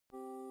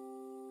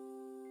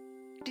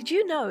Did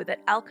you know that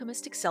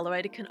Alchemist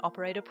Accelerator can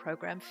operate a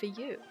program for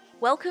you?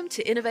 Welcome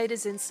to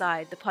Innovators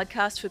Inside, the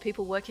podcast for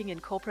people working in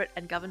corporate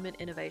and government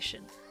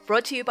innovation.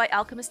 Brought to you by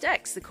Alchemist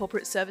X, the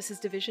corporate services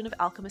division of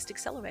Alchemist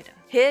Accelerator.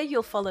 Here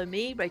you'll follow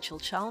me, Rachel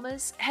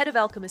Chalmers, head of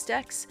Alchemist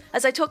X,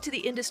 as I talk to the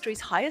industry's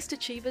highest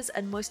achievers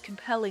and most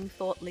compelling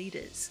thought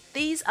leaders.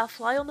 These are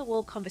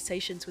fly-on-the-wall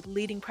conversations with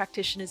leading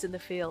practitioners in the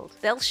field.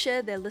 They'll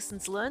share their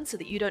lessons learned so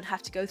that you don't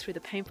have to go through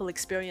the painful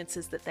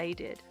experiences that they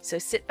did. So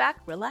sit back,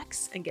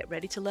 relax, and get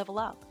ready to level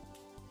up.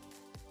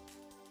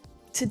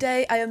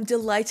 Today, I am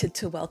delighted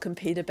to welcome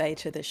Peter Bae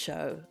to the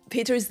show.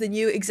 Peter is the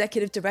new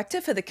Executive Director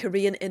for the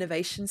Korean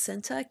Innovation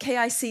Center.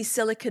 KIC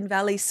Silicon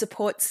Valley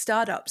supports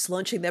startups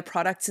launching their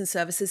products and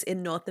services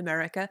in North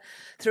America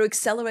through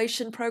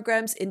acceleration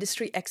programs,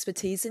 industry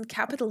expertise, and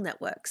capital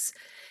networks.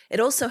 It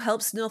also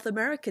helps North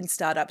American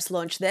startups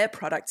launch their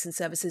products and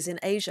services in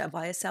Asia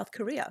via South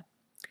Korea.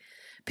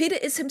 Peter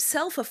is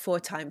himself a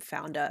four-time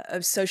founder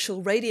of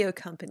social radio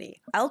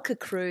company Alka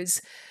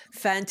Cruise,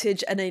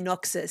 Vantage, and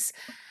Enoxus,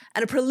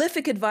 and a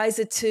prolific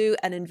advisor to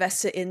and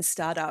investor in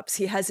startups.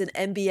 He has an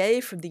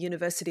MBA from the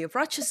University of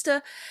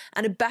Rochester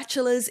and a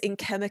bachelor's in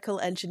chemical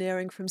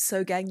engineering from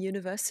Sogang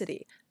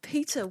University.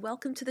 Peter,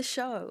 welcome to the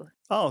show.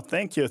 Oh,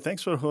 thank you.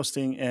 Thanks for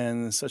hosting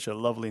and such a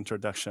lovely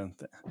introduction.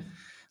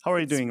 How are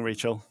you doing,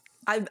 Rachel?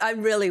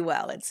 I'm really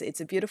well. It's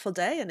a beautiful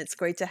day and it's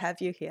great to have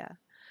you here.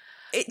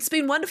 It's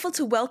been wonderful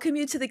to welcome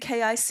you to the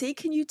KIC.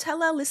 Can you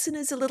tell our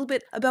listeners a little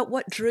bit about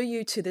what drew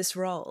you to this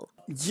role?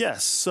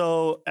 Yes.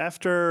 So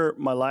after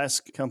my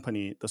last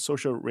company, the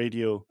social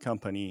radio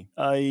company,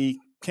 I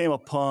came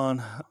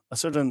upon a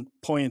certain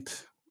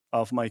point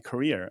of my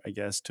career, I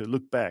guess, to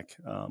look back,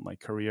 my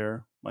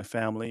career, my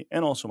family,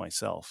 and also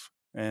myself.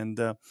 And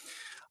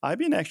I've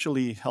been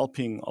actually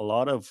helping a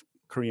lot of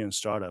Korean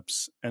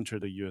startups enter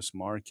the US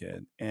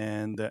market.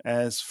 And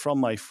as from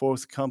my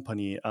fourth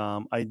company,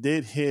 I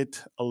did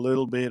hit a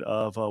little bit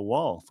of a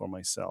wall for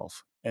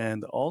myself.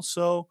 And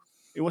also,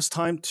 it was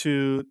time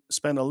to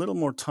spend a little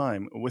more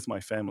time with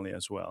my family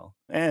as well.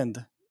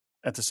 And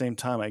at the same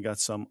time, I got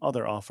some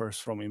other offers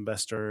from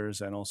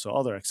investors and also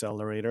other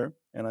accelerator.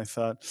 And I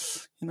thought,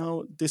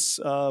 this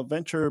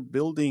venture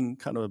building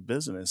kind of a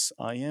business,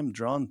 I am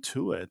drawn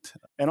to it.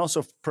 And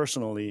also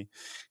personally,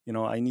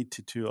 I need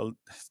to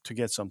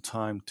get some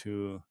time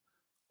to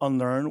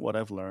unlearn what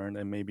I've learned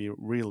and maybe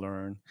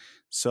relearn.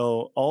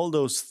 So all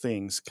those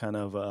things kind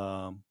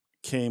of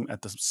came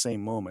at the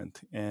same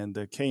moment. And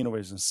the K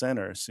Innovation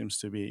Center seems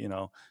to be,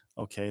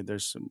 okay,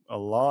 there's a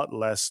lot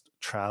less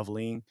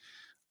traveling.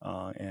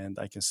 And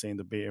I can stay in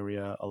the Bay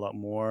Area a lot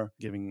more,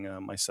 giving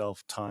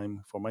myself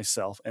time for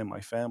myself and my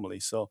family.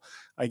 So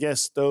I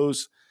guess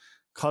those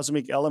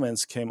cosmic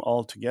elements came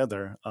all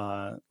together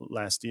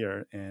last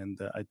year, and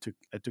I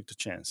took the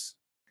chance.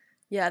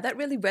 Yeah, that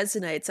really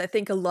resonates. I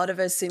think a lot of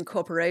us in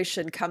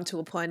corporation come to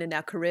a point in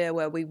our career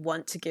where we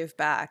want to give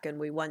back and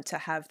we want to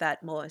have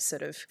that more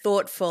sort of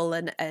thoughtful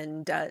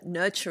and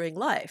nurturing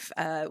life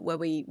where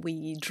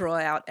we draw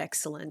out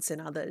excellence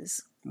in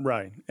others.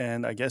 Right.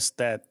 And I guess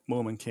that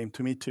moment came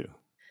to me too.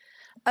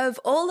 Of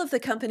all of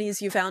the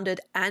companies you founded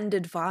and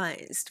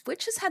advised,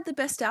 which has had the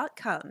best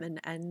outcome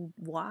and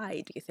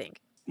why, do you think?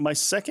 My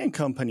second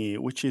company,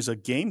 which is a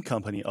game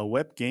company, a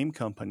web game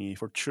company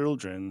for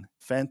children,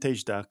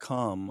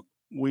 Vantage.com,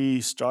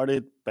 we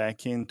started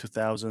back in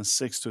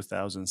 2006,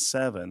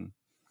 2007.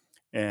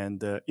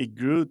 And it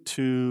grew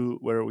to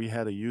where we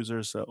had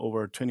users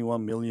over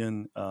 21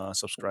 million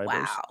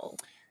subscribers. Wow.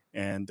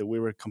 And we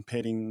were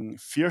competing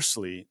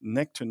fiercely,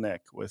 neck to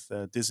neck with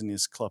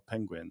Disney's Club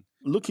Penguin.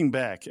 Looking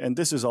back, and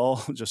this is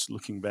all just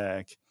looking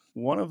back,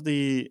 one of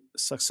the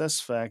success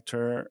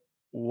factor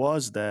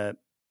was that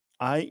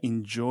I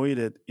enjoyed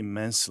it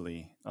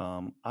immensely.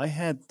 I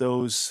had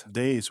those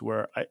days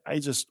where I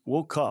just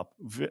woke up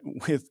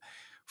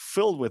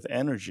filled with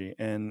energy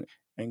and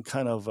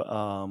kind of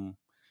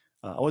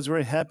I was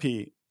very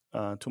happy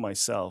to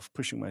myself,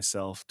 pushing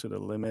myself to the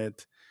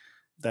limit.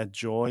 That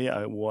joy,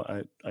 I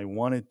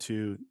wanted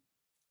to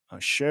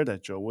share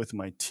that joy with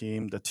my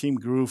team. The team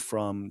grew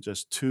from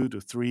just 2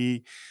 to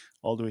 3,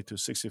 all the way to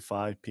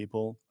 65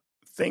 people.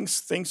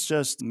 Things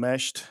just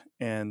meshed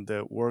and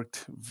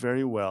worked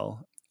very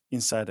well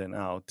inside and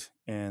out.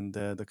 And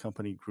the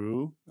company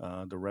grew,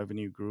 the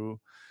revenue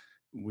grew.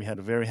 We had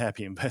very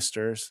happy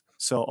investors.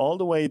 So all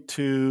the way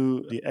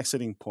to the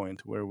exiting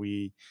point where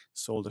we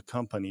sold the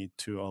company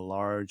to a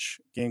large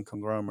game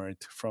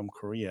conglomerate from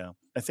Korea.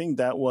 I think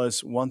that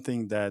was one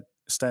thing that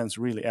stands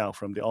really out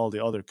from all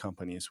the other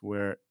companies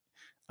where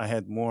I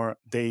had more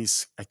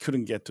days I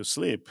couldn't get to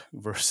sleep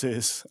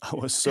versus I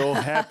was so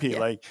happy,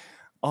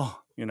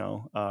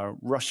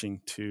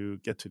 rushing to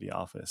get to the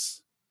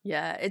office.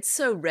 Yeah, it's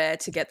so rare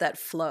to get that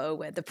flow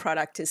where the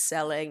product is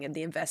selling and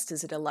the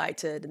investors are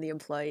delighted and the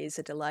employees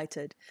are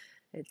delighted.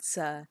 It's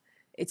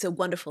it's a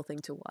wonderful thing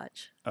to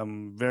watch.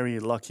 I'm very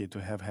lucky to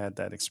have had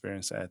that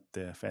experience at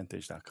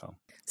Fantage.com.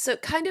 So,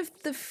 kind of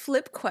the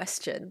flip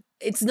question.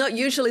 It's not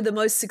usually the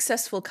most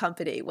successful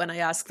company when I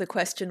ask the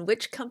question,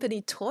 which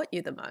company taught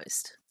you the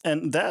most?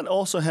 And that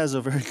also has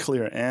a very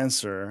clear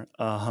answer,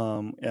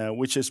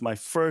 which is my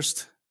first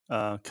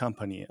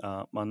company,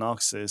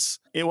 Monoxys.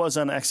 It was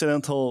an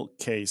accidental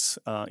case.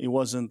 It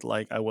wasn't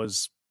like I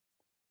was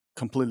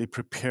completely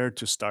prepared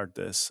to start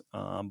this,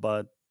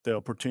 but the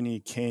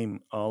opportunity came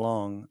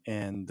along,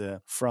 and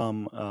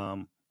from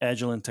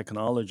Agilent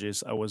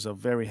Technologies, I was a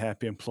very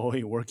happy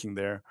employee working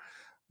there.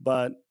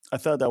 But I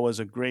thought that was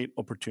a great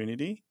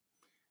opportunity.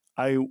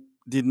 I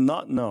did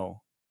not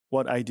know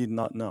what I did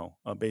not know.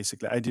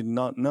 Basically, I did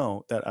not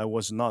know that I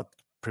was not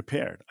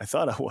prepared. I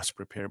thought I was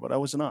prepared, but I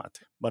was not.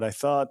 But I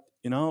thought,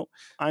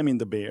 I'm in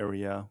the Bay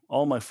Area.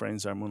 All my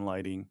friends are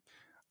moonlighting.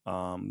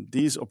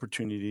 These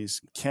opportunities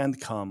can't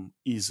come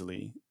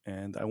easily,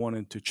 and I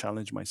wanted to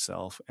challenge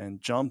myself and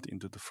jumped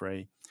into the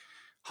fray.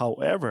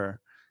 However,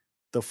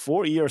 the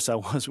 4 years I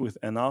was with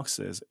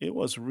Enoxys, it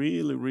was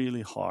really,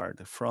 really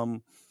hard,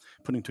 from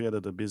putting together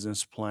the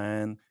business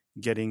plan,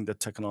 getting the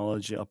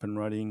technology up and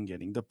running,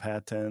 getting the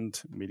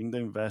patent, meeting the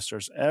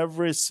investors,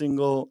 every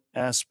single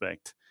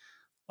aspect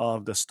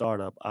of the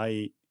startup.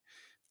 I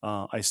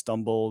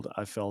stumbled,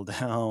 I fell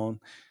down.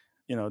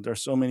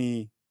 There's so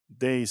many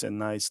days and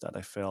nights that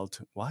I felt,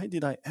 why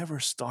did I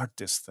ever start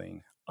this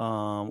thing?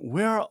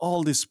 Where are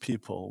all these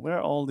people? Where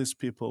are all these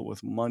people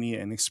with money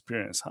and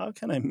experience? How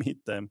can I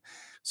meet them?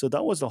 So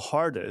that was the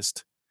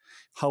hardest.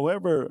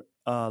 However,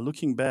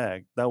 looking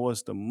back, that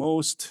was the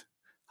most,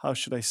 how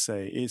should I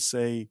say?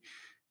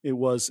 It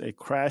was a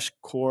crash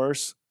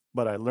course,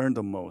 but I learned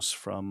the most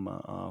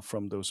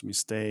from those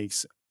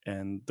mistakes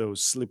and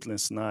those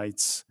sleepless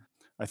nights.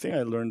 I think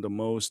I learned the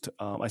most.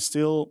 I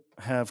still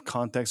have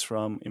contacts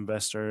from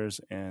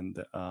investors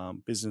and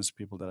business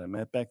people that I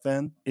met back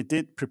then. It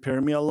did prepare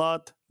me a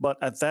lot, but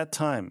at that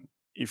time,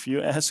 if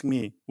you ask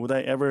me, would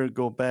I ever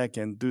go back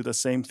and do the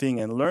same thing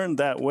and learn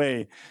that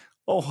way?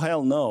 Oh,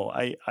 hell no.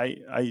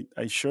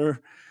 I sure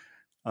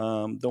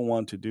don't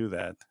want to do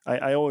that.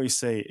 I always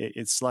say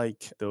it's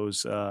like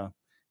those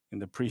in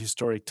the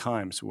prehistoric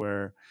times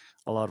where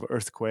a lot of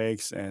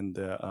earthquakes and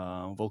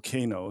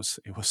volcanoes.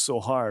 It was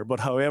so hard, but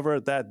however,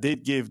 that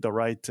did give the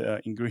right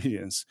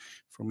ingredients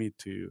for me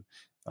to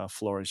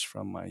flourish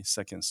from my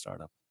second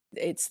startup.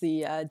 It's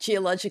the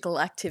geological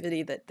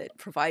activity that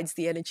provides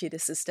the energy to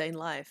sustain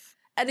life.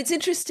 And it's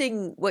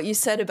interesting what you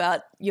said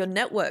about your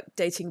network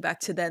dating back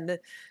to then.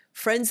 The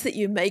friends that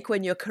you make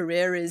when your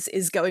career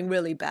is going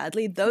really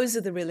badly, those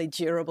are the really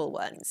durable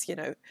ones.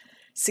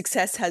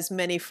 Success has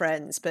many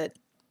friends, but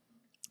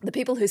the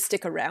people who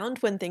stick around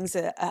when things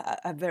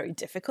are very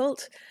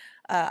difficult,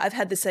 I've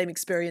had the same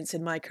experience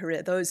in my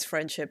career. Those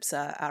friendships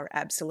are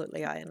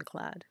absolutely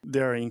ironclad.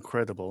 They're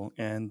incredible,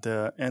 and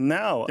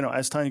now,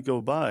 as time go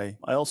by,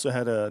 I also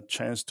had a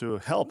chance to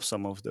help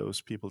some of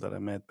those people that I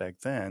met back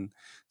then.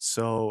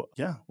 So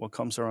yeah, what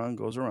comes around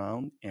goes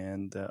around,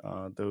 and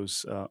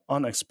those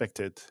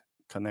unexpected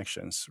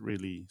connections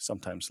really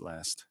sometimes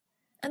last.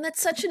 And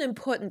that's such an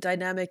important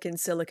dynamic in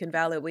Silicon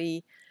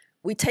Valley.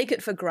 We take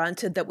it for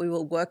granted that we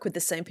will work with the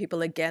same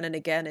people again and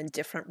again in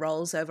different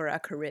roles over our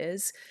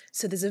careers.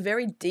 So there's a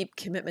very deep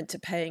commitment to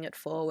paying it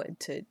forward,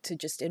 to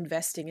just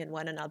investing in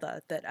one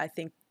another, that I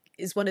think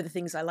is one of the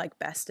things I like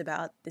best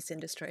about this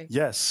industry.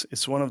 Yes,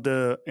 it's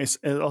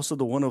also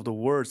the one of the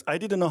words. I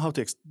didn't know how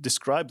to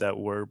describe that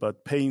word,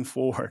 but paying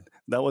forward,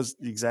 that was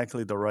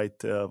exactly the right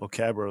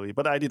vocabulary.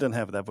 But I didn't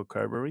have that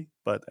vocabulary,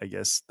 but I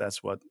guess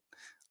that's what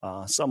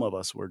some of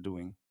us were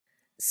doing.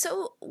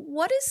 So,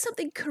 what is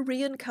something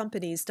Korean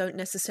companies don't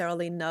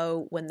necessarily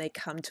know when they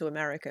come to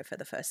America for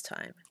the first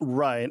time?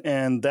 Right,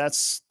 and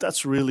that's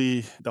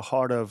really the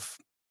heart of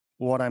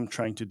what I'm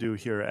trying to do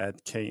here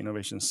at K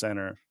Innovation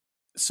Center.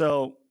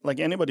 So, like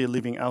anybody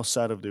living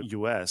outside of the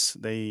U.S.,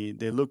 they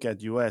look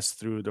at U.S.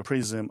 through the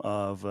prism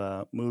of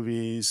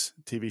movies,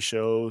 TV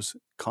shows,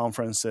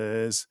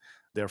 conferences,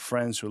 their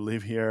friends who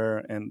live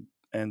here,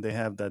 and they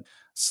have that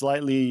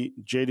slightly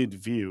jaded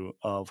view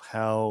of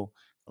how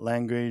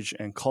language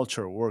and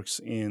culture works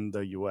in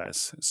the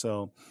US.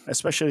 So,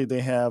 especially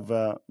they have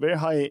very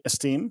high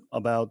esteem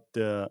about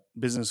the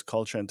business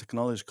culture and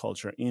technology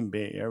culture in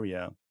Bay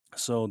Area.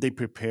 So, they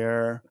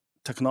prepare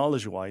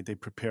technology-wise, they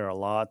prepare a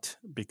lot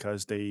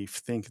because they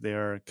think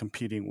they're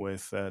competing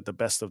with the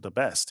best of the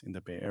best in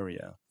the Bay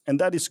Area. And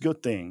that is a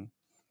good thing.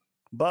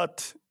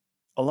 But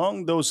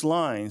along those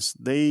lines,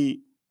 they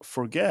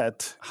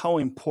forget how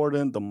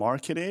important the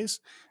market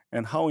is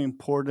and how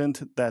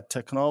important that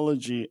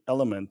technology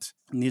element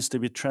needs to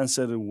be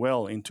translated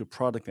well into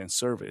product and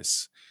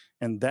service.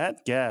 And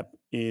that gap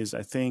is,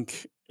 I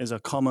think, is a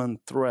common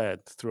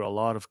thread through a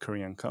lot of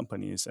Korean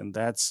companies. And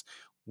that's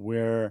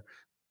where,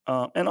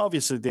 and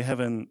obviously they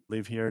haven't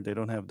lived here, they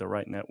don't have the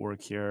right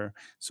network here.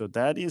 So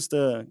that is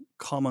the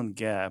common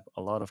gap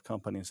a lot of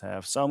companies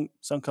have. Some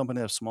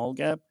companies have small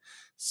gap,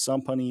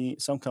 some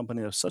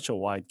companies have such a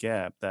wide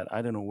gap that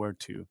I don't know where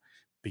to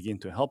begin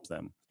to help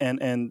them.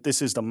 And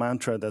this is the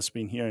mantra that's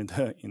been here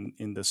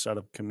in the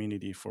startup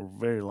community for a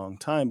very long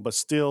time. But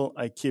still,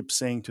 I keep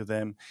saying to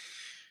them,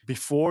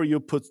 before you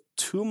put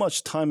too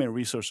much time and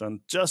resource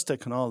on just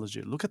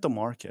technology, look at the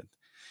market.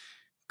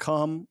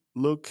 Come,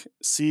 look,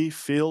 see,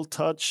 feel,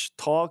 touch,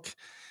 talk,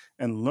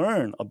 and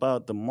learn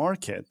about the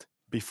market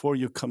before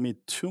you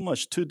commit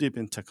too deep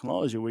in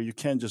technology where you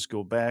can't just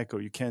go back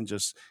or you can't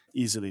just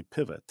easily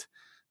pivot.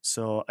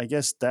 So I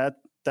guess that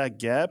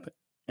gap,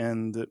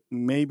 and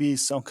maybe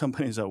some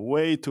companies are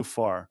way too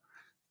far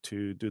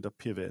to do the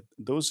pivot.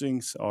 Those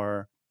things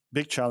are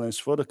big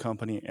challenge for the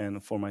company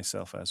and for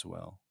myself as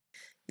well.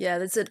 Yeah,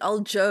 there's an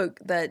old joke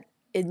that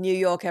in New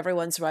York,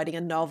 everyone's writing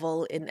a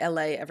novel. In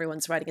LA,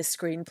 everyone's writing a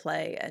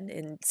screenplay. And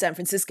in San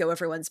Francisco,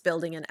 everyone's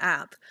building an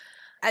app.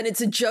 And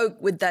it's a joke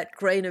with that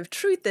grain of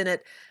truth in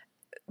it.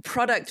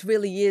 Product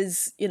really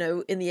is,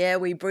 in the air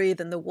we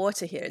breathe and the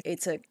water here.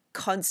 It's a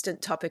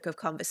constant topic of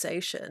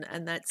conversation.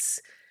 And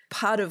that's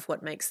part of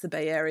what makes the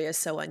Bay Area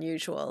so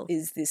unusual,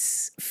 is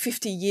this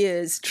 50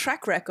 years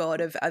track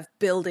record of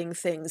building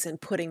things and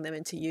putting them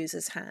into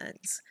users'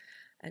 hands.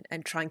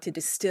 And trying to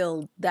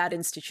distill that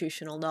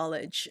institutional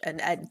knowledge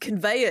and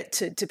convey it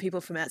to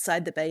people from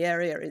outside the Bay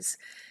Area is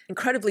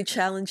incredibly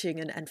challenging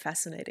and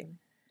fascinating.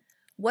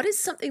 What is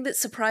something that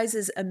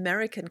surprises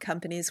American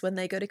companies when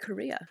they go to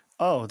Korea?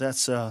 Oh,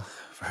 that's a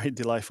very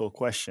delightful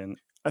question.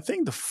 I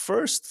think the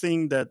first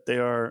thing that they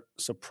are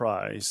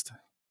surprised,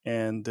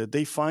 and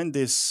they find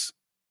this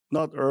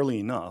not early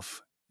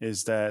enough,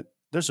 is that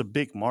there's a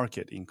big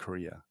market in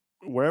Korea.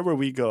 Wherever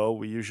we go,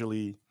 we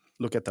usually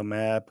look at the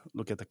map,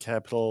 look at the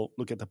capital,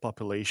 look at the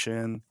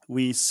population.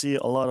 We see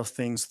a lot of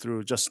things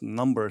through just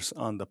numbers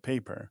on the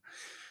paper.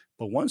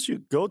 But once you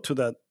go to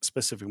that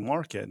specific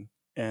market,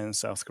 and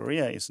South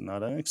Korea is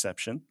not an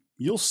exception,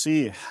 you'll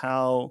see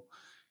how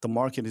the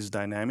market is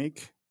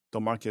dynamic,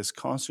 the market is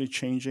constantly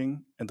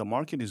changing, and the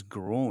market is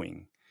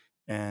growing.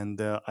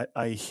 And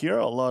I hear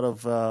a lot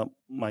of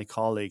my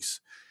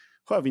colleagues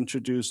who I've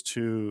introduced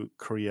to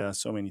Korea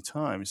so many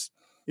times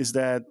is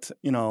that,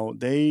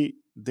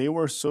 they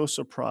were so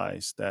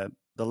surprised that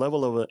the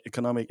level of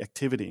economic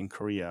activity in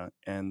Korea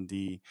and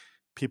the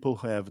people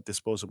who have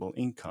disposable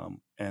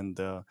income and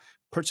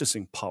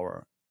purchasing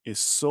power is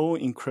so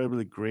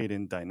incredibly great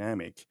and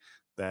dynamic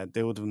that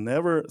they would have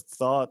never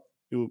thought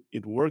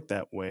it worked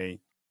that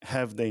way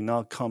have they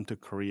not come to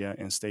Korea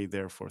and stayed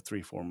there for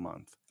 3-4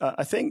 months.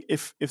 I think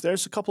if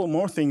there's a couple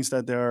more things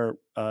that they're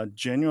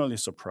genuinely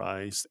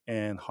surprised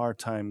and hard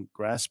time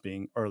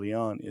grasping early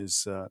on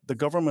is the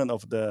government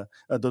of the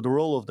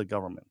role of the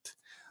government,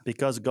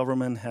 because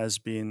government has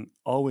been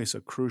always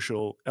a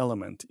crucial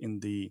element in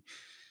the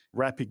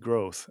rapid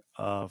growth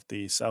of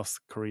the South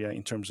Korea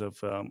in terms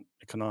of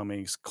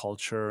economics,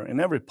 culture, and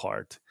every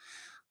part.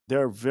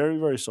 They're very,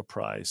 very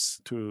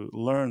surprised to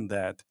learn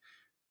that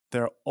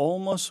there are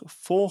almost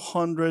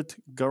 400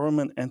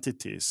 government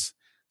entities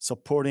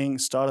supporting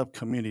startup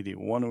community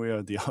one way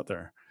or the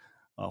other,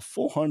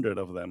 400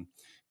 of them.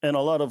 And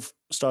a lot of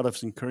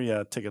startups in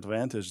Korea take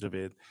advantage of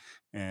it.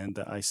 And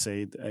I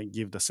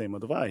give the same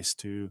advice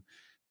to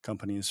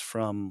companies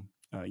from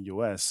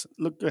US.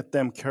 Look at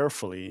them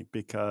carefully,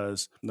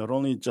 because not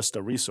only just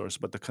the resource,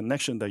 but the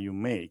connection that you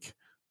make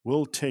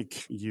will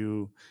take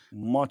you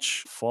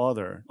much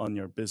farther on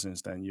your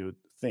business than you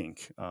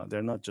think.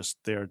 They're not just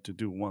there to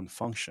do one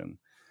function,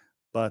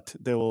 but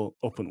they will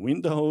open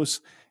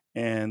windows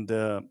and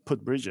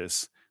put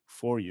bridges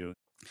for you.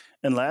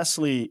 And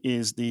lastly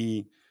is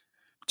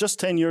just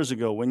 10 years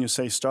ago, when you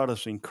say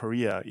startups in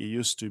Korea, it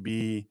used to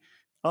be,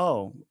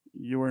 oh,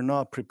 you were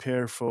not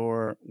prepared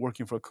for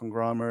working for a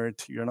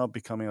conglomerate. You're not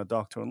becoming a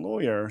doctor and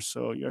lawyer.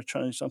 So you're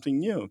trying something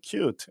new.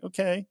 Cute.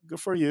 Okay, good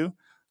for you.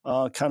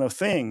 Kind of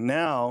thing.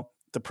 Now,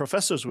 the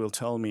professors will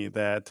tell me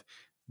that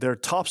their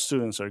top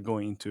students are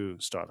going into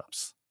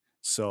startups.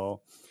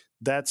 So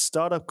that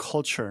startup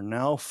culture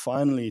now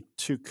finally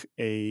took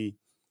a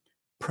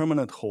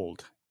permanent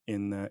hold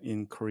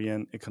in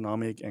Korean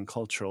economic and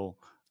cultural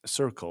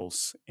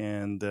circles.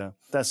 And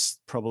that's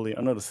probably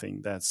another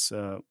thing that's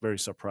very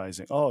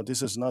surprising. Oh,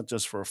 this is not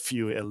just for a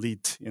few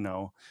elite,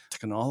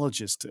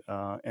 technologists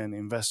and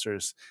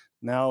investors.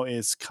 Now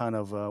it's kind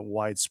of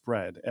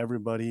widespread.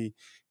 Everybody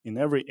in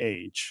every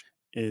age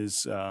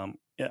is,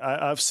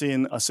 I've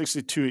seen a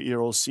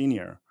 62-year-old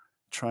senior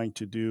trying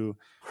to do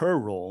her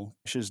role.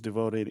 She's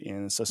devoted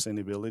in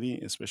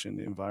sustainability, especially in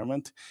the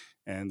environment,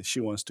 and she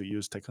wants to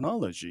use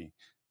technology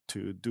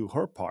to do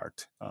her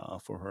part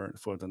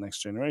for the next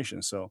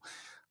generation. So,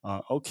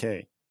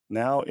 okay,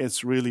 now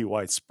it's really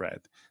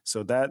widespread.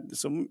 So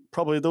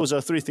probably those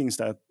are three things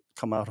that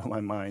come out of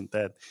my mind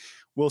that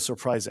will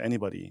surprise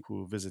anybody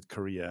who visit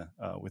Korea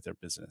with their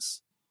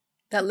business.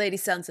 That lady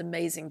sounds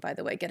amazing, by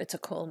the way. Get her to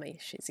call me.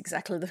 She's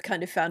exactly the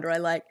kind of founder I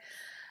like.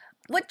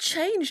 What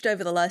changed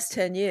over the last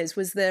 10 years?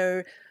 Was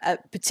there a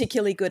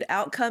particularly good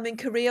outcome in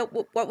Korea?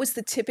 What was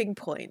the tipping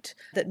point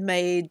that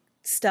made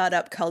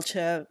startup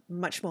culture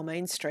much more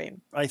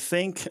mainstream? I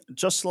think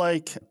just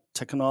like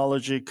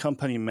technology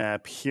company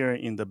map here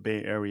in the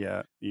Bay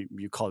Area.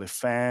 You call it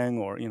FANG,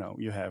 or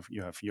you have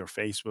your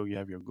Facebook, you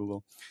have your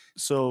Google.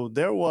 So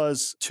there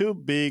was two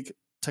big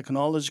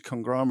technology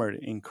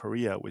conglomerate in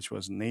Korea, which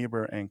was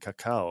Naver and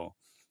Kakao.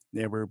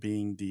 Naver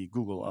being the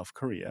Google of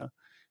Korea,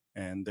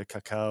 and the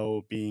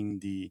Kakao being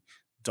the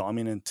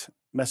dominant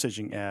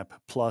messaging app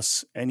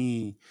plus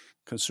any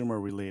consumer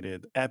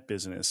related app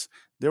business.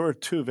 There were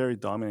two very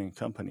dominant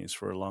companies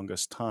for the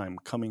longest time,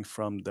 coming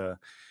from the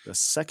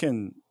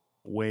second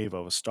wave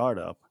of a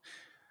startup.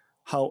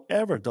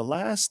 However, the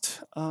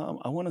last,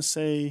 I want to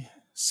say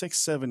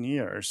 6-7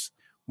 years,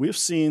 we've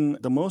seen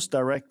the most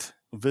direct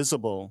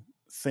visible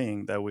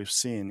thing that we've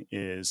seen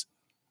is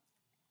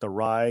the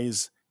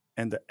rise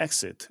and the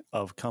exit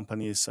of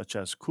companies such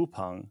as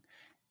Coupang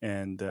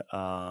and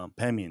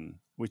Baemin,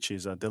 which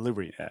is a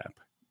delivery app.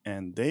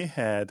 And they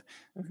had,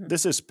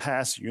 this is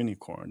past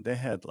unicorn, they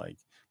had like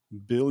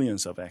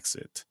billions of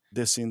exit.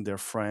 They seen their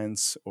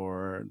friends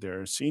or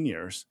their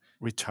seniors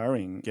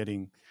retiring,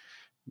 getting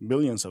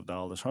millions of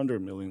dollars,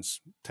 100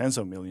 millions, tens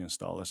of millions of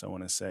dollars, I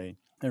want to say,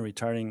 and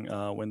retiring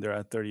when they're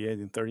at 38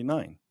 and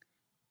 39.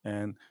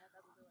 And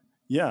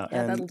yeah, Yeah,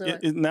 and that'll do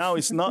it. now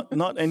it's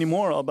not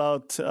anymore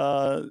about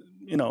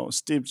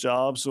Steve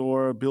Jobs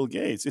or Bill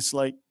Gates. It's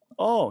like,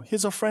 oh,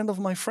 he's a friend of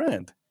my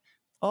friend.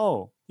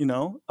 Oh,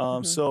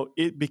 so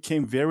it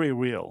became very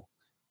real.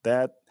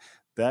 That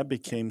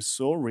became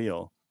so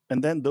real,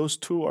 and then those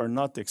two are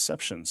not the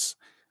exceptions.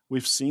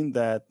 We've seen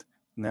that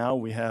now.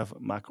 We have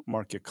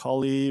Market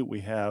Cully,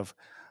 we have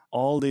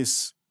all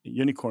these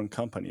unicorn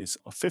companies,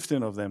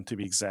 15 of them to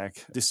be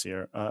exact, this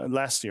year,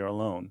 last year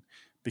alone,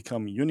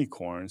 become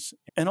unicorns.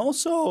 And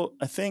also,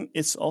 I think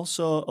it's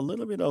also a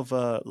little bit of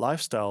a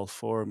lifestyle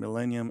for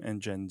Millennium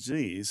and Gen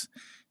Zs.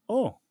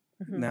 Oh,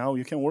 now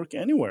you can work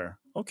anywhere.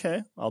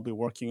 Okay, I'll be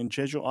working in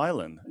Jeju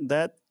Island.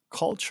 That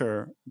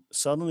culture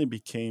suddenly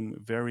became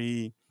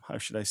very, how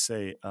should I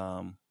say,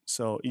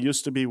 so it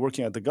used to be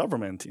working at the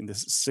government in the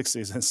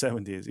 60s and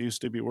 70s. It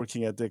used to be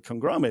working at the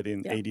conglomerate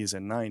in 80s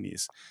and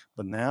 90s.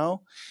 But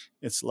now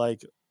it's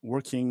like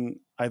working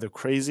either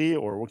crazy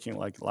or working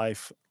like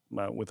life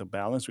with a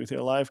balance with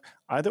your life.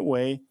 Either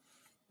way,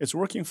 it's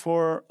working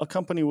for a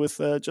company with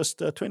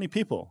just 20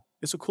 people.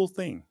 It's a cool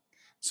thing.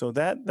 So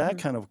that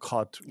kind of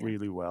caught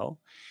really well.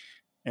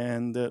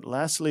 And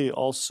lastly,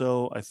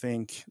 also, I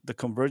think the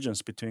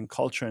convergence between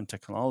culture and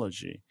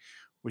technology,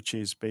 which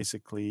is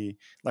basically,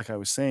 like I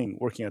was saying,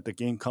 working at the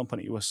game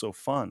company, it was so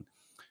fun.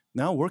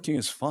 Now working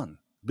is fun.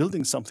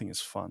 Building something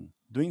is fun.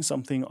 Doing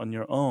something on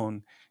your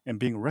own and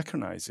being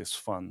recognized is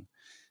fun.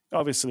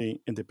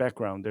 Obviously, in the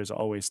background, there's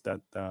always that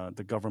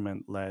the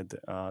government-led,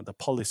 the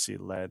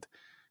policy-led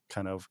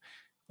kind of,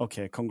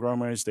 okay,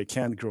 conglomerates, they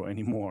can't grow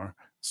anymore.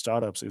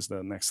 Startups is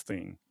the next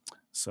thing.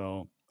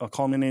 So a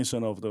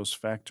culmination of those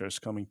factors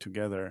coming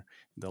together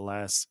in the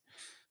last,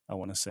 I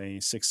want to say,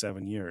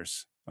 6-7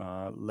 years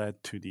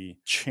led to the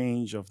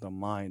change of the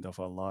mind of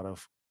a lot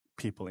of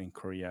people in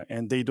Korea.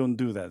 And they don't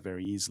do that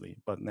very easily.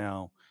 But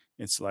now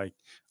it's like,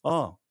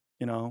 oh,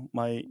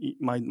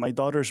 my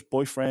daughter's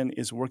boyfriend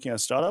is working at a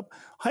startup.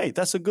 Hey,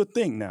 that's a good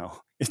thing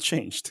now. It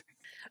changed.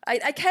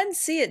 I can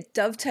see it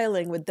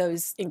dovetailing with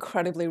those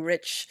incredibly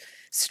rich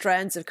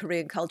strands of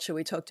Korean culture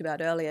we talked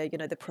about earlier,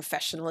 the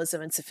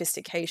professionalism and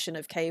sophistication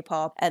of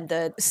K-pop and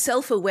the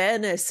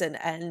self-awareness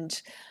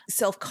and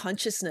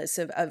self-consciousness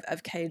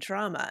of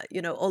K-drama,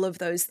 all of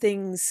those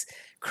things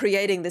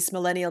creating this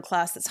millennial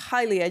class that's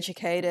highly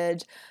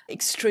educated,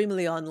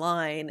 extremely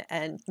online,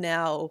 and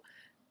now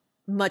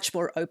much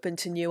more open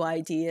to new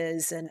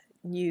ideas and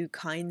new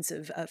kinds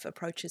of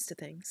approaches to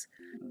things.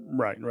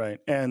 Right.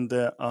 And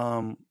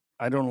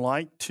I don't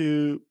like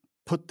to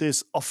put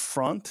this up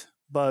front,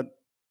 but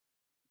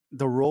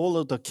the role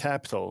of the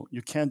capital,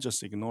 you can't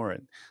just ignore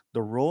it.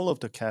 The role of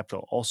the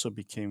capital also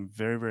became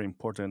very, very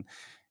important.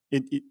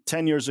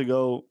 10 years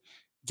ago,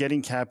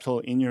 getting capital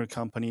in your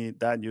company,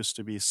 that used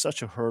to be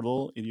such a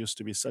hurdle. It used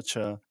to be such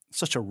a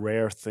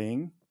rare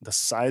thing, the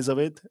size of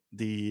it,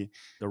 the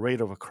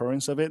rate of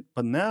occurrence of it.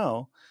 But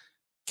now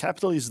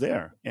capital is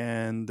there.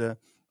 And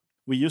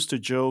we used to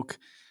joke,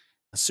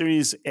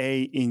 Series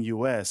A in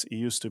US, it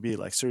used to be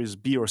like Series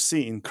B or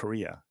C in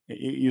Korea. It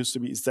used to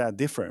be, it's that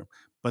different.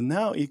 But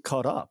now it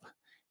caught up.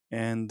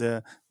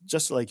 And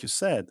just like you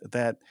said,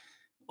 that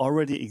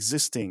already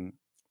existing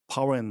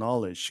power and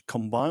knowledge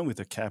combined with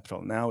the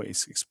capital now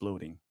is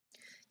exploding.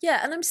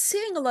 Yeah, and I'm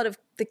seeing a lot of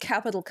the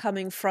capital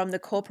coming from the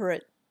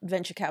corporate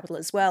venture capital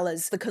as well,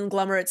 as the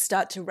conglomerates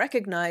start to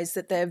recognize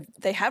that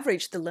they have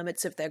reached the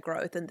limits of their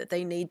growth and that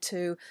they need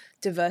to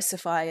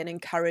diversify and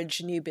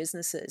encourage new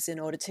businesses in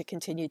order to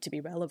continue to be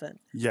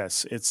relevant.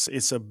 Yes,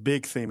 it's a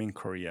big theme in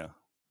Korea.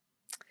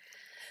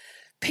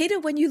 Peter,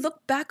 when you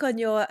look back on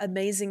your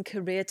amazing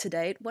career to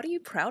date, what are you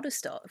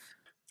proudest of?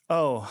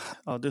 Oh,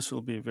 this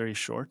will be very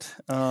short.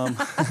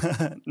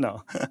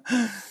 No,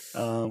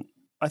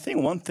 I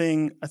think one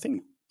thing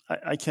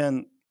I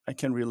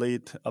can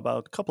relate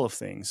about a couple of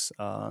things.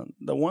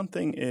 The one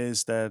thing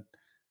is that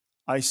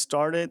I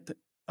started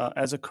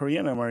as a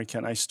Korean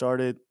American. I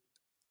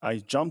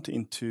jumped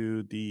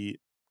into the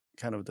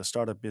kind of the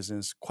startup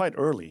business quite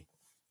early.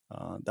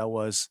 That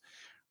was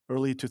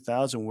early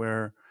 2000,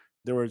 where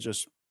there were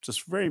just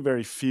very,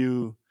 very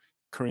few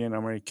Korean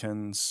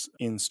Americans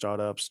in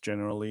startups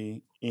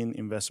generally, in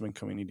investment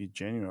community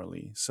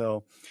generally.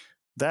 So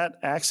that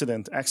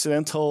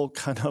accidental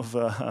kind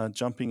of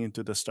jumping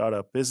into the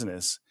startup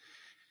business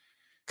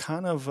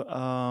kind of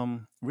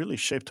really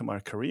shaped my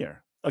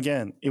career.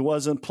 Again, it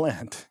wasn't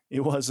planned.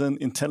 It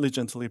wasn't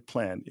intelligently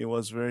planned. It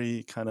was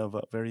very kind of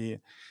very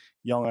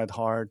young at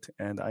heart,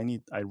 and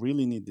I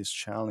really need this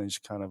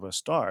challenge kind of a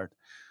start.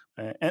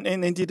 And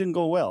it didn't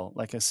go well.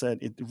 Like I said,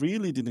 it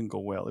really didn't go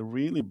well. It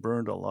really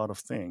burned a lot of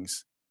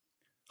things.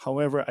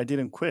 However, I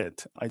didn't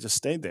quit. I just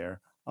stayed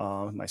there.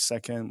 My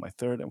second, my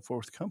third, and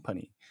fourth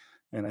company.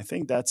 And I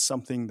think that's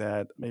something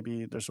that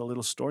maybe there's a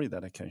little story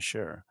that I can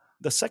share.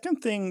 The second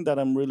thing that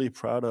I'm really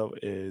proud of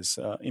is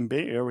in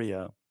Bay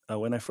Area.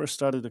 When I first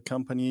started the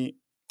company,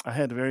 I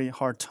had a very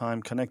hard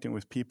time connecting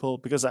with people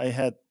because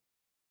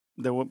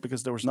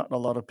because there was not a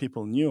lot of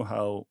people knew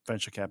how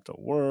venture capital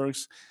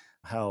works,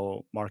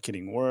 how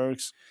marketing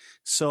works.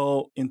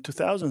 So in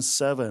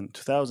 2007,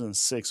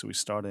 2006, we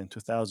started in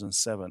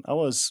 2007. I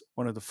was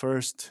one of the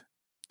first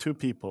two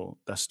people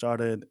that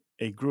started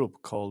a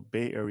group called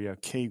Bay Area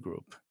K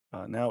Group.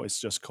 Now it's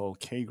just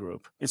called K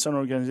Group. It's an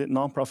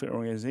nonprofit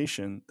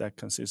organization that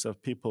consists of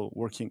people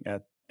working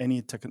at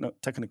any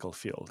technical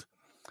field.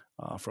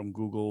 From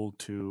Google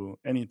to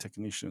any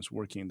technicians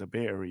working in the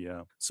Bay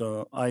Area.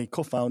 So I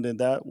co-founded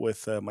that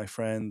with my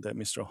friend,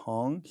 Mr.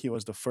 Hong. He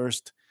was the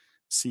first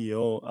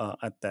CEO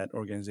at that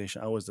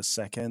organization. I was the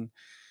second.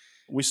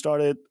 We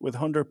started with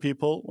 100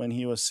 people when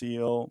he was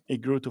CEO.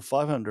 It grew to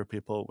 500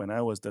 people when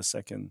I was the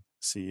second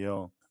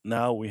CEO.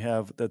 Now we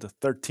have the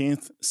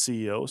 13th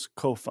CEOs,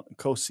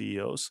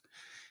 co-CEOs,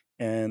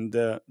 and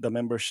the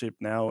membership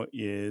now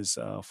is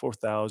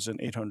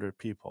 4,800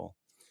 people.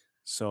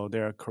 So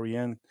there are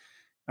Korean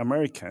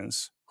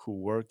Americans who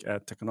work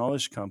at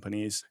technology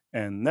companies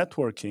and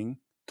networking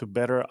to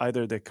better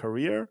either their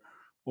career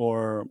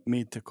or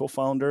meet the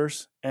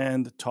co-founders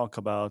and talk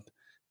about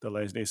the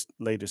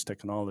latest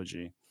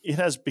technology. It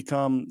has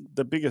become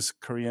the biggest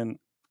Korean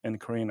and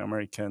Korean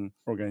American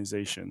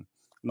organization,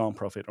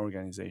 nonprofit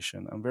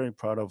organization. I'm very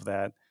proud of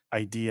that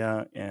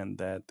idea and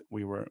that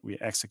we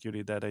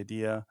executed that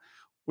idea,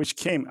 which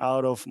came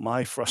out of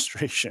my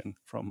frustration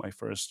from my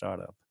first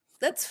startup.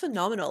 That's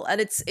phenomenal. And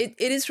it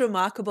is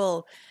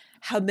remarkable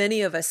how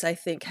many of us, I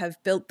think,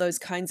 have built those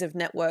kinds of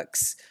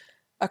networks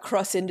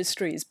across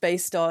industries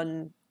based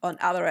on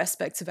other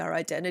aspects of our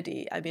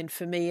identity. I mean,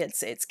 for me,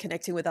 it's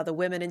connecting with other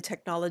women in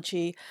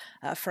technology.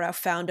 For our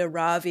founder,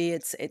 Ravi,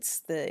 it's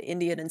the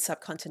Indian and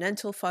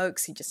subcontinental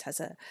folks. He just has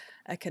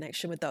a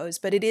connection with those.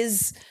 But it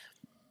is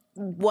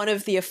one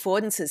of the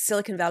affordances.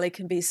 Silicon Valley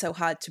can be so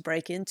hard to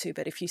break into,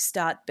 but if you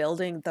start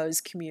building those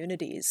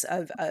communities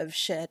of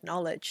shared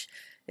knowledge,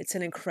 it's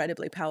an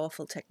incredibly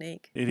powerful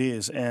technique. It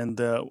is.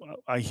 And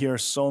I hear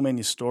so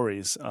many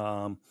stories,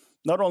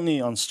 not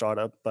only on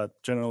startup,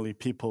 but generally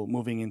people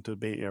moving into the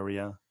Bay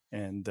Area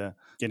and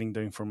getting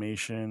the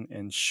information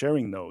and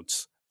sharing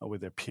notes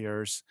with their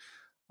peers.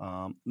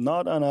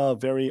 Not on a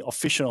very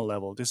official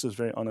level. This is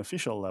very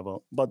unofficial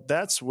level, but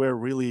that's where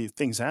really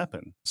things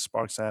happen.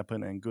 Sparks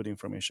happen and good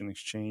information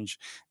exchange.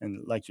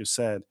 And like you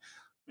said,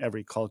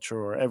 every culture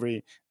or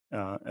every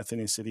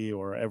ethnicity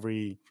or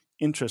every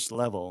interest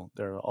level,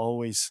 there are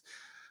always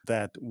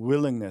that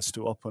willingness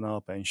to open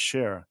up and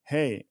share.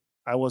 Hey,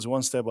 I was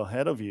one step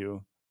ahead of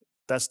you.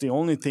 That's the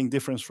only thing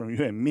difference from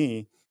you and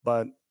me.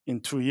 But in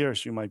 2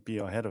 years, you might be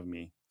ahead of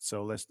me.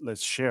 So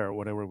let's share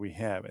whatever we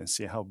have and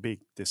see how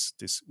big this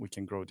we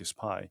can grow this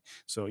pie.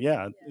 So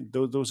yeah,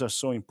 those are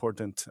so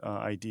important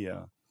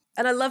idea.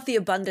 And I love the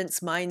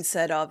abundance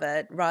mindset of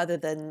it. Rather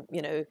than,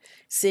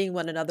 seeing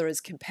one another as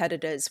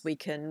competitors, we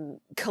can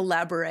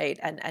collaborate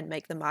and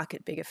make the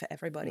market bigger for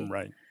everybody.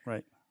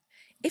 Right.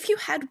 If you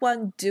had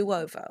one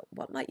do-over,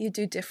 what might you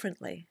do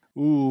differently?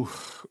 Ooh,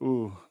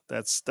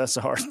 that's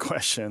a hard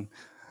question.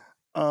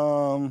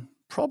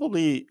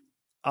 Probably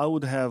I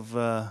would have,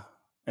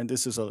 and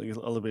this is a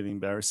little bit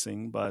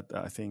embarrassing, but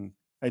I think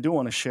I do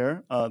want to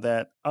share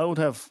that I would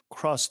have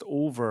crossed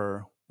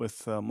over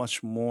with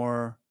much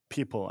more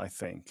people, I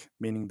think,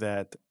 meaning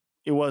that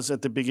it was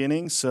at the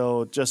beginning.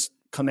 So just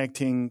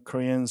connecting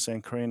Koreans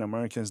and Korean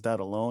Americans, that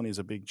alone is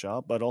a big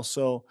job. But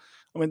also,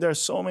 I mean, there are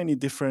so many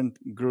different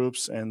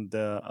groups and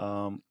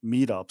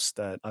meetups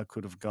that I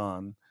could have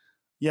gone.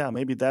 Yeah,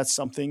 maybe that's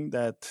something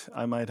that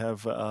I might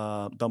have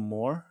done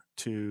more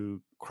to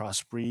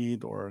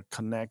crossbreed or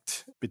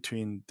connect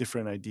between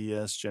different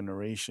ideas,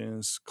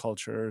 generations,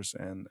 cultures,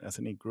 and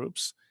ethnic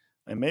groups.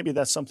 And maybe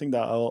that's something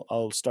that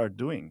I'll start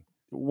doing.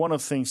 One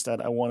of the things that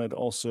I wanted to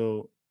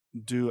also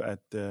do at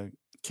the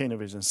K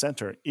Innovation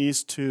Center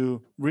is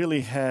to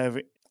really have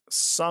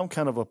some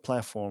kind of a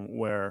platform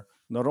where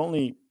not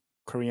only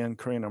Korean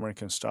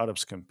American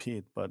startups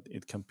compete, but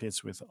it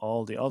competes with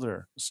all the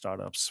other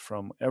startups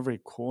from every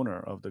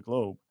corner of the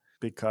globe,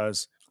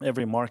 because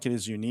every market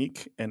is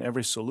unique and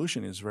every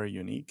solution is very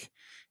unique.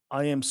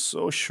 I am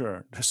so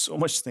sure there's so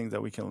much things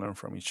that we can learn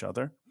from each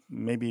other.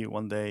 maybe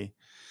one day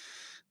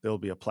there'll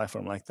be a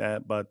platform like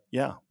that. But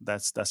yeah,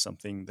 that's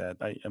something that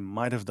I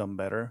might have done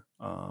better.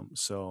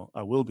 So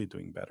I will be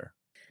doing better.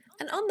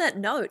 And on that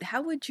note,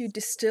 how would you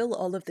distill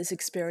all of this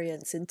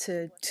experience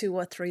into 2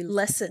 or 3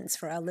 lessons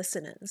for our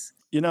listeners?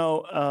 You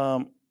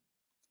know,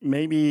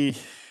 maybe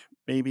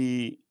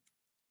maybe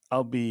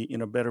I'll be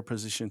in a better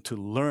position to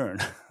learn.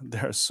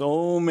 There are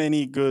so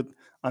many good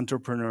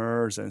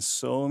entrepreneurs and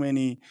so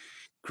many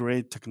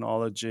great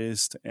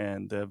technologists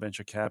and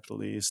venture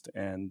capitalists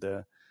and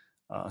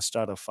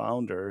startup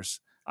founders.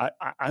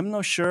 I'm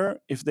not sure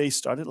if they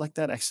started like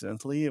that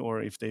accidentally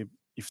or if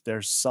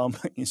there's some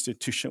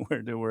institution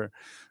where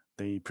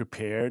they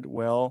prepared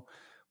well.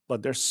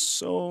 But there's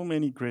so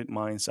many great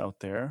minds out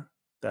there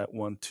that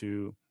want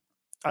to,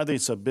 either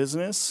it's a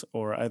business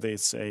or either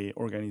it's a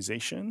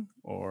organization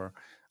or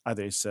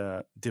either it's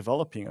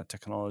developing a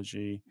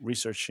technology,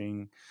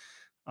 researching.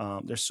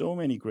 There's so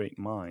many great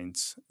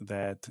minds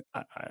that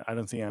I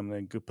don't think I'm in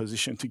a good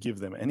position to give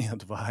them any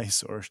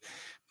advice or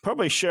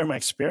probably share my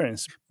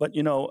experience. But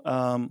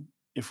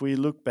if we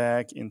look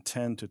back in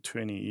 10 to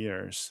 20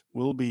 years,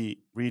 we'll be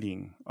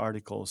reading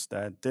articles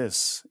that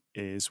this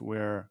is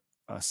where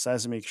a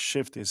seismic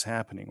shift is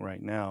happening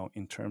right now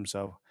in terms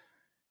of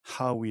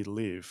how we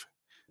live.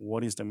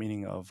 What is the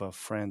meaning of a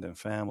friend and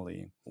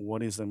family?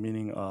 What is the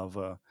meaning of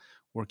a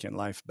work and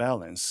life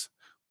balance?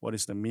 What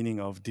is the meaning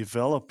of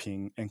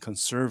developing and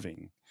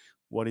conserving?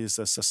 What is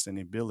the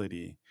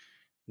sustainability?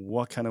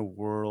 What kind of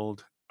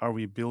world are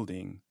we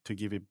building to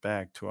give it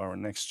back to our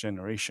next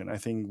generation? I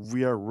think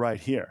we are right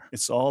here.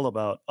 It's all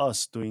about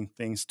us doing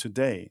things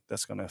today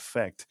that's going to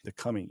affect the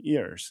coming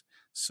years.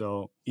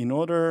 So, in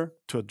order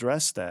to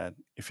address that,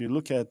 if you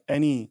look at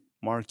any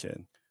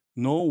market,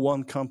 no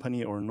one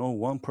company or no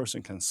one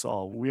person can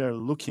solve. We are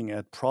looking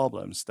at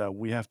problems that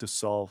we have to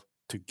solve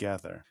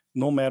together.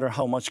 No matter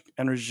how much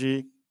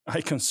energy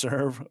I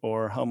conserve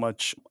or how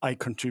much I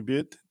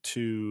contribute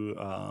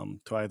to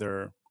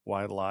either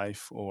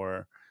wildlife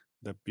or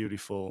the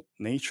beautiful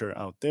nature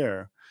out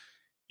there,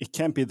 it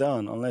can't be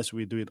done unless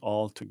we do it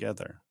all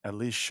together. At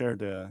least share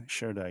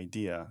the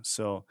idea.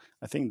 So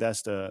I think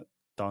that's the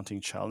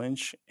daunting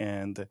challenge,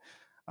 and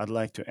I'd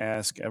like to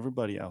ask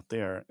everybody out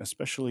there,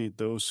 especially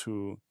those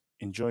who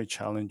enjoy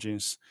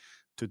challenges,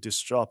 to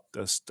disrupt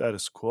the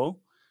status quo,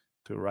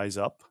 to rise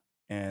up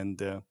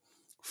and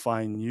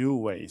find new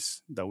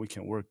ways that we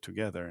can work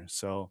together.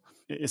 So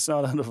it's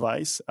not an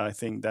advice. I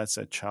think that's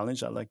a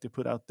challenge I'd like to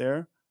put out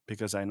there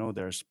because I know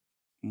there's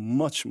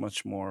much,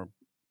 much more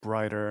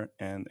brighter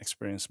and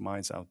experienced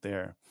minds out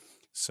there.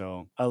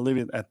 So I'll leave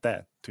it at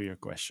that to your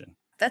question.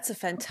 That's a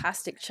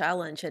fantastic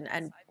challenge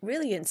and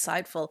really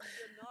insightful.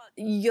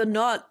 You're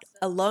not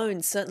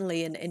alone,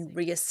 certainly, in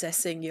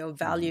reassessing your Mhm.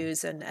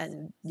 values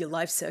and your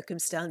life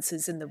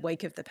circumstances in the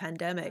wake of the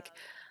pandemic.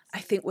 I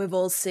think we've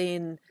all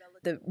seen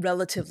the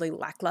relatively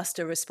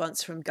lackluster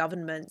response from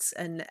governments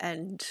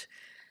and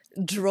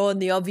drawn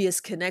the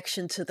obvious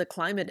connection to the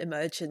climate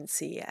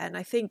emergency. And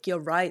I think you're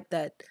right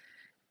that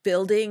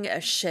building a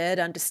shared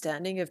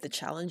understanding of the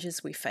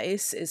challenges we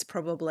face is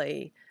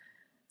probably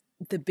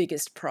the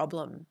biggest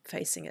problem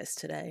facing us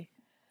today.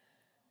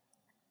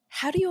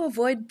 How do you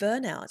avoid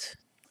burnout?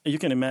 You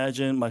can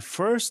imagine my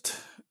first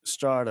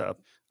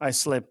startup. I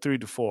slept 3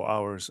 to 4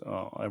 hours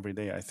every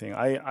day. I think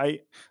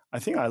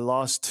I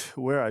lost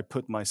where I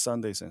put my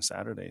Sundays and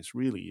Saturdays.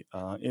 Really,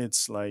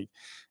 it's like,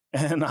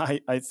 and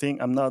I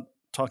think I'm not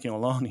talking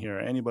alone here.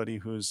 Anybody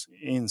who's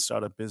in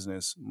startup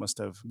business must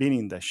have been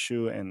in that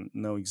shoe and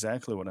know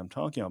exactly what I'm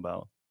talking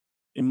about.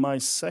 In my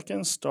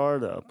second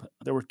startup,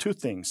 there were two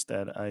things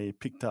that I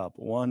picked up.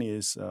 One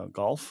is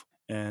golf,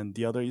 and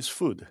the other is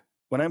food.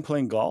 When I'm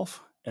playing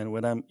golf and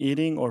when I'm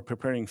eating or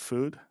preparing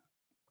food,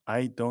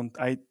 I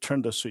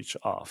turn the switch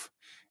off.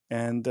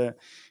 And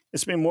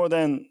it's been more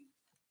than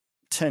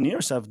 10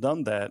 years I've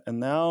done that. And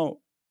now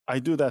I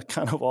do that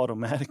kind of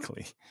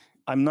automatically.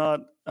 I'm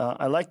not,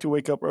 I like to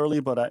wake up early,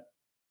 but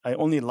I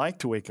only like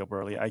to wake up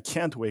early. I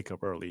can't wake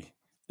up early.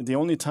 The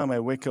only time I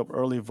wake up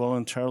early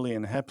voluntarily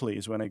and happily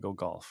is when I go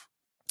golf.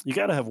 You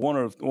got to have one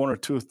or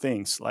two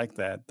things like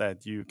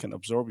that you can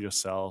absorb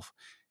yourself.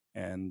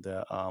 And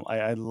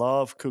I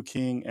love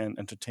cooking and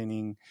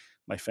entertaining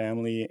my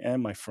family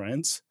and my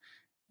friends,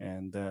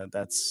 and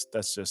that's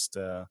just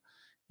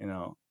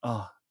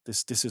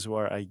this is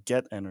where I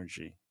get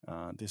energy.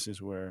 This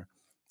is where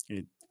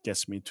it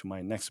gets me to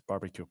my next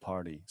barbecue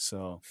party.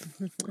 So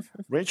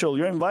Rachel,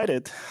 you're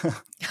invited on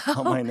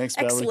Oh, my next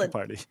barbecue excellent.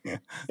 party.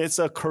 It's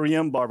a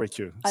Korean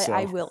barbecue. I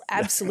So will yeah.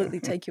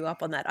 absolutely take you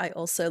up on that. I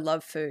also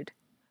love food.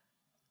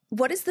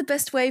 What is the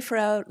best way for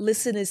our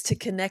listeners to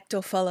connect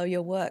or follow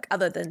your work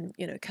other than,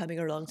 coming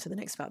along to the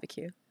next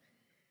barbecue?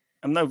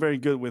 I'm not very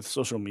good with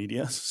social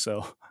media,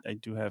 so I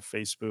do have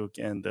Facebook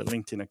and the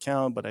LinkedIn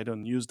account, but I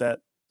don't use that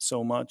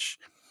so much.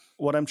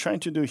 What I'm trying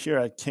to do here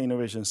at K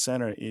Innovation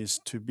Center is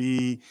to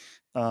be,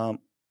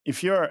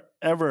 if you're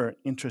ever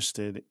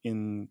interested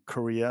in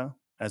Korea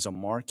as a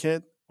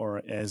market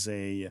or as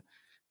a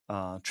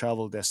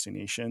travel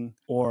destination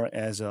or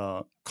as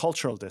a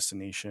cultural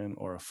destination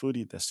or a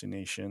foodie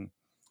destination,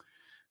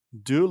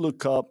 do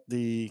look up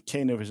the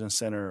K Innovation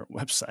Center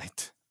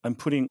website. I'm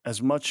putting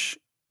as much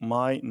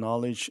my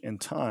knowledge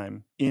and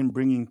time in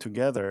bringing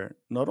together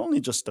not only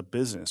just the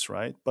business,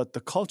 right, but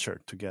the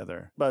culture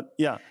together. But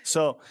yeah,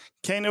 so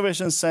K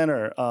Innovation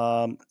Center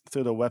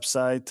through the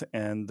website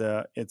and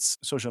its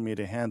social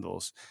media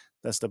handles.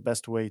 That's the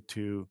best way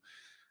to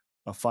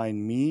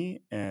find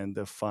me and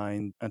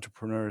find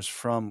entrepreneurs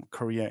from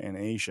Korea and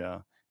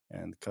Asia,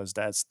 and because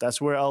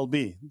that's where I'll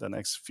be the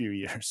next few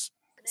years.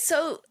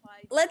 So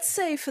let's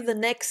say for the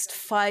next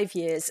 5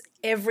 years,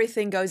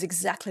 everything goes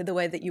exactly the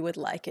way that you would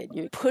like it.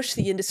 You push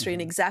the industry in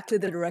Mhm. exactly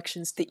the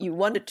directions that you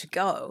want it to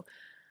go.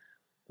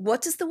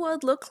 What does the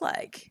world look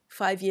like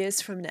 5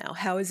 years from now?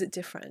 How is it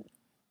different?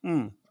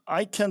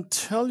 I can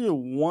tell you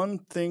one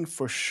thing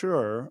for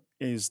sure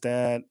is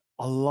that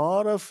a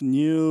lot of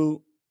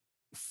new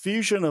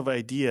fusion of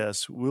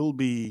ideas will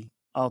be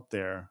out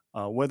there,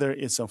 whether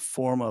it's a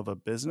form of a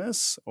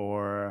business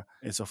or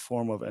it's a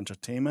form of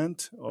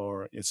entertainment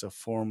or it's a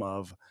form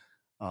of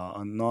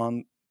a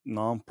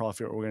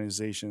non-profit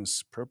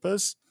organization's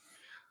purpose.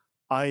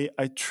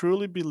 I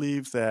truly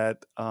believe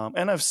that,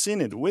 and I've seen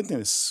it,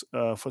 witnessed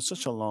for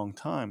such a long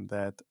time,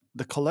 that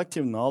the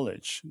collective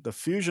knowledge, the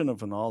fusion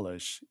of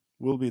knowledge,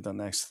 will be the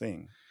next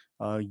thing.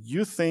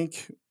 You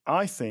think,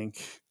 I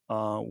think,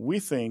 we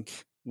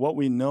think what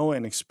we know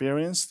and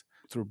experienced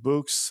through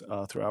books,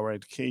 through our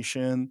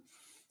education,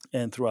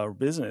 and through our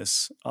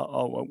business,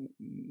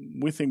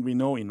 we think we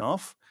know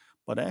enough,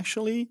 but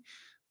actually,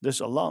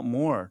 there's a lot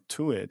more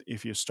to it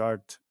if you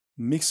start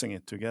mixing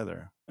it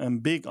together. I'm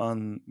big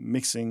on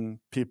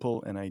mixing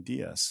people and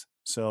ideas.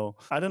 So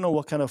I don't know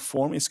what kind of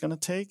form it's going to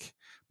take,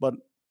 but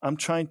I'm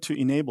trying to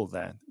enable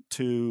that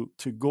to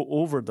go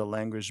over the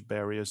language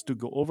barriers, to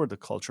go over the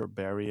cultural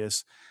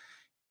barriers,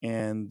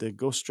 and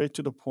go straight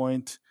to the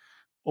point,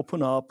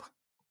 open up,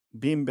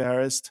 be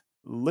embarrassed,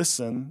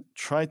 listen,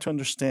 try to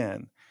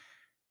understand,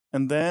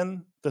 and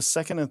then the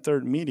second and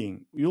third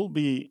meeting, you'll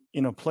be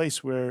in a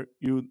place where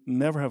you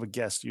never have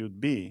guessed you'd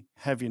be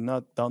have you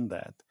not done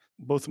that.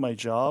 Both my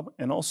job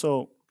and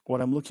also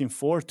what I'm looking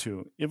forward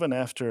to, even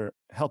after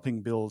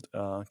helping build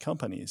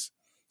companies,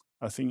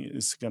 I think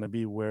it's going to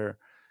be where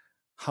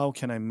how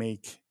can I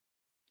make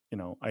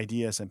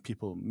ideas and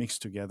people mix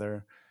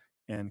together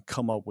and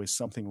come up with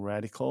something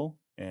radical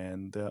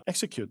and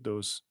execute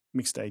those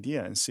mixed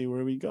idea and see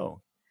where we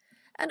go.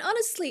 And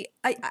honestly,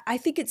 I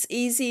think it's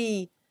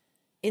easy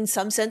in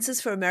some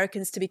senses for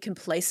Americans to be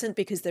complacent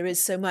because there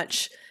is so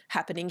much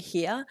happening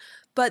here.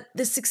 But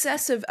the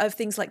success of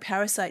things like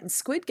Parasite and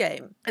Squid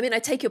Game, I mean, I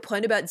take your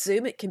point about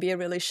Zoom, it can be a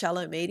really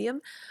shallow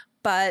medium,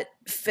 but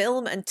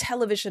film and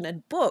television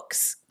and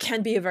books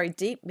can be a very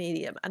deep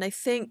medium. And I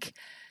think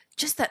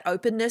just that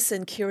openness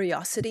and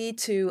curiosity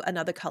to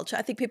another culture,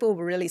 I think people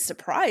were really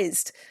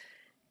surprised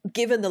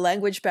given the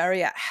language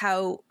barrier,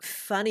 how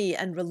funny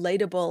and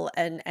relatable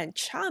and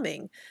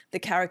charming the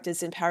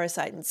characters in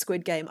Parasite and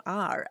Squid Game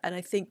are. And I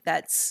think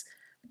that's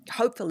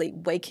hopefully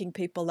waking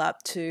people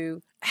up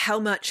to how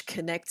much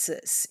connects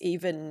us,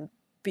 even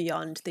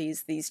beyond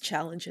these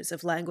challenges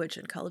of language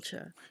and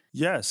culture.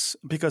 Yes,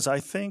 because I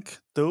think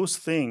those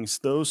things,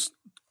 those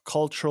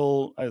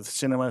cultural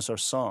cinemas or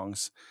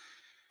songs,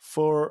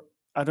 for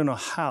I don't know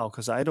how,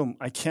 because I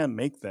can't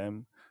make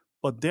them,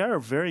 but they are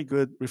very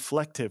good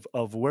reflective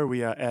of where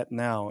we are at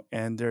now,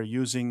 and they're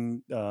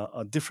using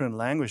a different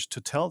language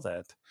to tell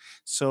that.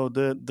 So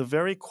the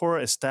very core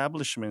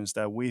establishments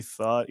that we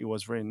thought it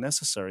was very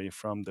necessary,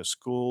 from the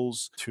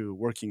schools to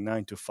working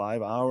 9 to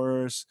 5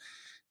 hours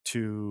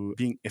to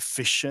being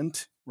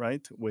efficient,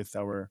 right, with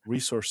our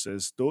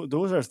resources,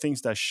 those are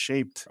things that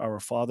shaped our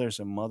fathers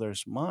and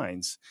mothers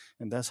minds,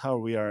 and that's how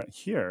we are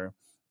here.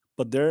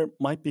 But there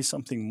might be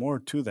something more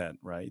to that,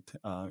 right?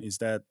 Is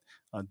that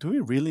do we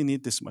really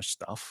need this much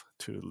stuff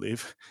to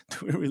live?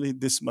 Do we really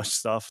need this much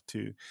stuff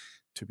to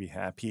be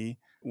happy?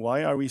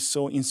 Why are we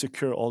so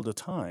insecure all the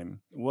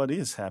time? What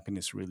is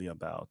happiness really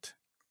about?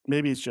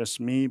 Maybe it's just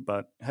me,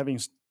 but having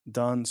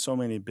done so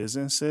many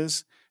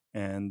businesses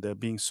and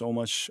being so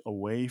much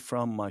away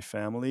from my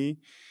family,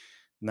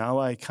 now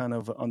I kind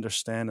of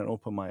understand and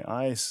open my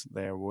eyes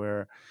there,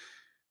 where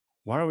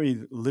why are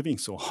we living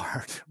so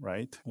hard,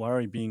 right? Why are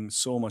we being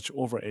so much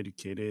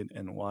overeducated,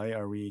 and why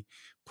are we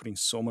putting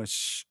so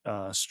much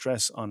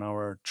stress on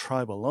our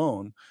tribe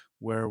alone,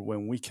 where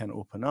when we can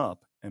open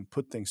up and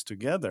put things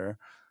together,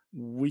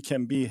 we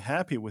can be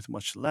happy with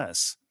much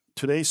less.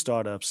 Today's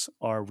startups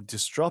are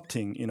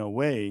disrupting, in a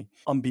way,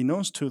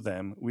 unbeknownst to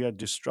them, we are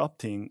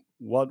disrupting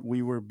what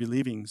we were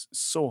believing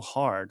so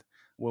hard,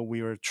 what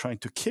we were trying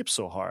to keep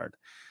so hard.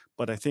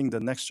 But I think the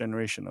next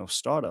generation of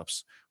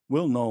startups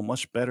will know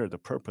much better the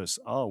purpose.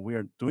 Oh, we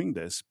are doing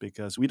this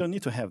because we don't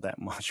need to have that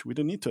much. We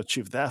don't need to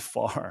achieve that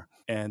far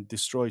and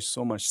destroy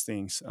so much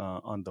things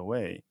on the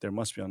way. There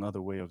must be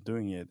another way of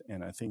doing it.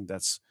 And I think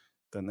that's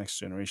the next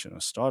generation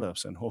of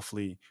startups. And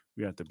hopefully,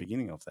 we are at the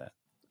beginning of that.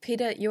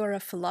 Peter, you're a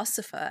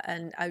philosopher,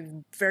 and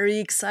I'm very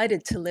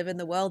excited to live in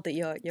the world that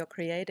you're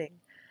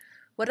creating.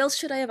 What else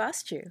should I have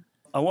asked you?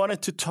 I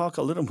wanted to talk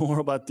a little more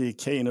about the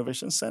K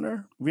Innovation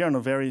Center. We are a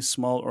very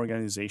small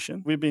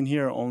organization. We've been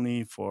here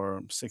only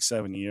for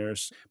 6-7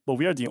 years, but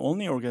we are the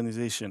only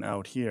organization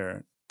out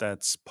here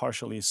that's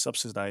partially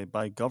subsidized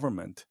by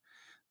government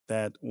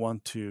that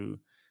want to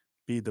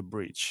be the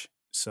bridge.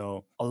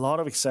 So a lot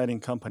of exciting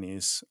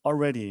companies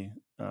already,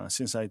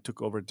 since I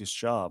took over this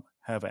job,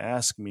 have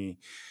asked me,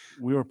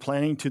 we were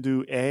planning to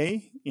do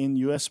A in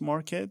US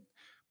market,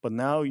 but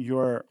now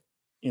you're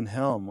in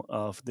helm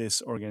of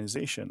this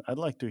organization. I'd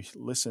like to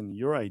listen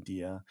your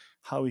idea,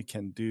 how we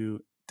can do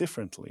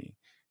differently.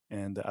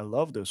 And I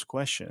love those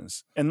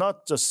questions. And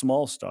not just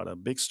small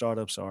startup, big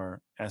startups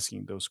are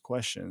asking those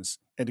questions.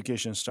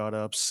 Education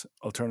startups,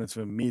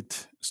 alternative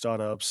meat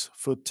startups,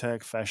 food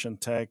tech, fashion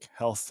tech,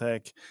 health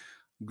tech,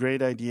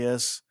 great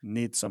ideas,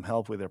 need some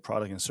help with their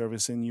product and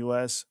service in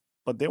US,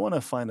 but they want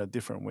to find a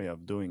different way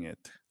of doing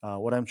it.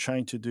 What I'm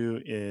trying to do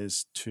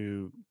is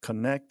to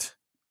connect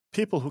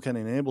people who can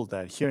enable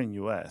that here in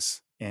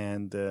US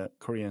and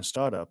Korean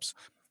startups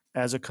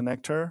as a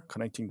connector,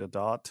 connecting the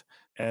dot,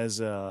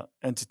 as an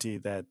entity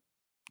that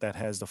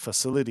has the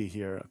facility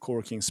here, a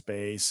co-working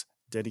space,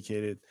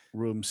 dedicated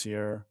rooms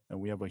here, and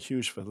we have a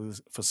huge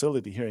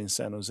facility here in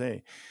San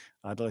Jose.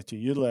 I'd like to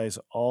utilize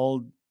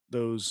all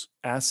those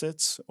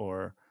assets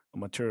or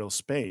material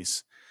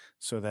space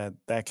so that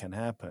that can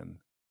happen.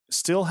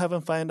 Still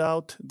haven't found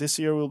out. This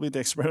year will be the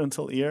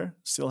experimental year.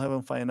 Still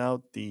haven't found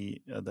out the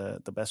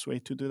best way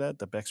to do that,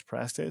 the best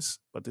practice.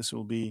 But this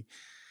will be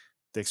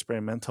the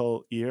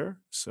experimental year.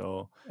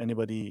 So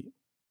anybody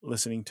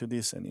listening to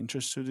this and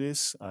interested in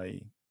this,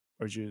 I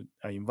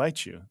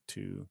invite you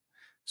to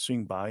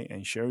swing by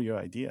and share your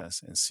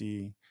ideas and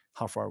see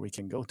how far we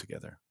can go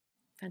together.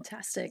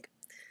 Fantastic.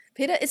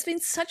 Peter, it's been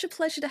such a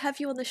pleasure to have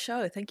you on the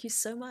show. Thank you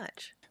so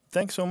much.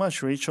 Thanks so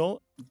much,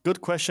 Rachel.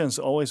 Good questions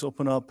always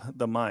open up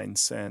the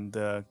minds, and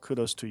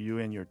kudos to you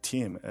and your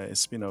team.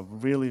 It's been a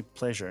really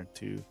pleasure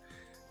to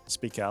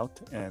speak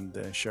out and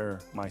share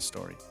my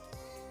story.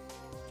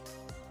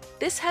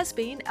 This has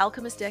been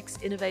Alchemist X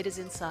Innovators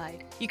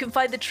Inside. You can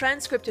find the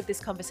transcript of this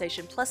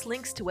conversation plus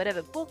links to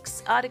whatever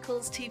books,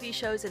 articles, TV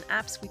shows, and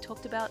apps we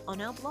talked about on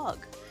our blog.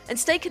 And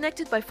stay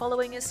connected by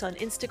following us on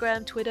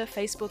Instagram, Twitter,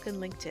 Facebook,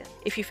 and LinkedIn.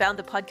 If you found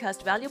the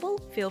podcast valuable,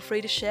 feel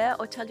free to share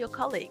or tell your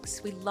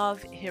colleagues. We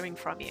love hearing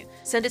from you.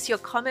 Send us your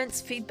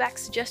comments, feedback,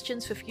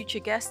 suggestions for future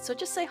guests, or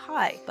just say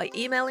hi by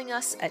emailing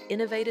us at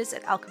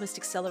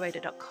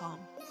innovators@alchemistaccelerator.com.